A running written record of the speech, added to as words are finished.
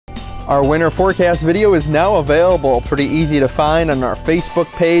Our winter forecast video is now available. Pretty easy to find on our Facebook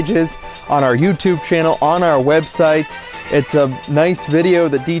pages, on our YouTube channel, on our website. It's a nice video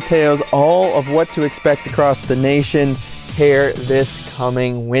that details all of what to expect across the nation here this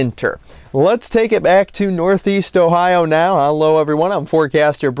coming winter. Let's take it back to Northeast Ohio now. Hello everyone, I'm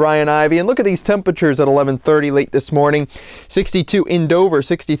forecaster Brian Ivey, and look at these temperatures at 11:30 late this morning. 62 in Dover,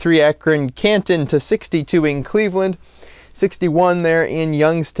 63 Akron, Canton to 62 in Cleveland, 61 there in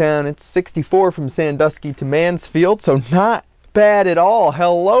Youngstown. It's 64 from Sandusky to Mansfield, so not bad at all.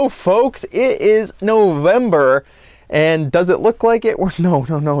 Hello folks, it is November. And does it look like it?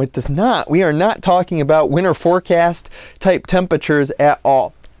 No, it does not. We are not talking about winter forecast type temperatures at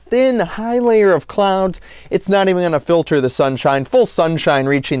all. Thin, high layer of clouds. It's not even going to filter the sunshine. Full sunshine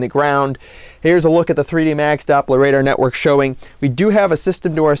reaching the ground. Here's a look at the 3D Max Doppler radar network showing we do have a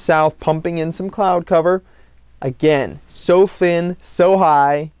system to our south pumping in some cloud cover. Again, so thin, so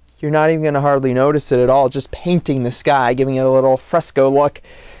high, you're not even going to hardly notice it at all. Just painting the sky, giving it a little fresco look.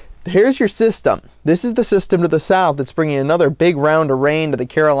 Here's your system. This is the system to the south that's bringing another big round of rain to the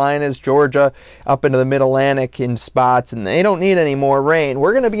Carolinas, Georgia, up into the mid-Atlantic in spots, and they don't need any more rain.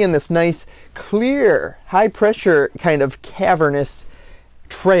 We're going to be in this nice, clear, high-pressure kind of cavernous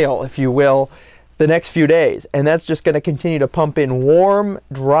trail, if you will, the next few days, and that's just going to continue to pump in warm,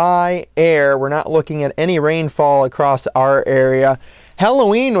 dry air. We're not looking at any rainfall across our area.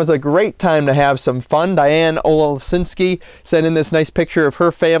 Halloween was a great time to have some fun. Diane Olasinski sent in this nice picture of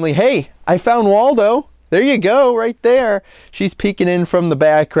her family. Hey, I found Waldo. There you go, right there. She's peeking in from the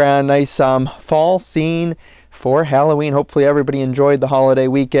background. Nice fall scene for Halloween. Hopefully everybody enjoyed the holiday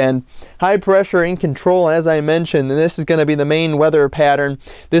weekend. High pressure in control, as I mentioned, and this is going to be the main weather pattern.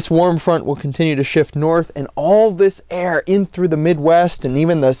 This warm front will continue to shift north, and all this air in through the Midwest and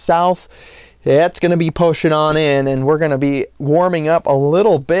even the South, that's going to be pushing on in, and we're going to be warming up a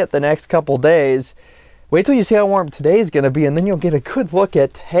little bit the next couple days. Wait till you see how warm today's going to be, and then you'll get a good look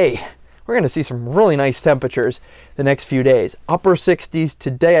at, hey, we're going to see some really nice temperatures the next few days. Upper 60s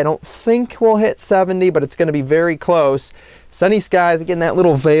today. I don't think we'll hit 70, but it's going to be very close. Sunny skies, again, that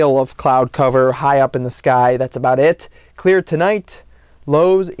little veil of cloud cover high up in the sky. That's about it. Clear tonight.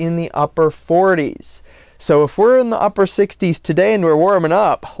 Lows in the upper 40s. So if we're in the upper 60s today and we're warming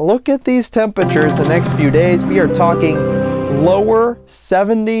up, look at these temperatures the next few days. We are talking lower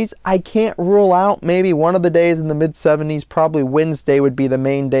 70s. I can't rule out maybe one of the days in the mid 70s. Probably Wednesday would be the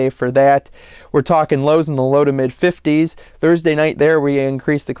main day for that. We're talking lows in the low to mid 50s. Thursday night there we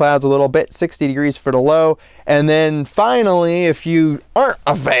increase the clouds a little bit, 60 degrees for the low. And then finally, if you aren't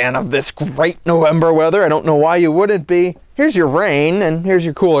a fan of this great November weather, I don't know why you wouldn't be, here's your rain and here's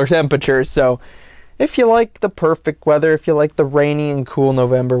your cooler temperatures. So if you like the perfect weather, if you like the rainy and cool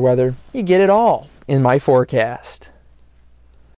November weather, you get it all in my forecast.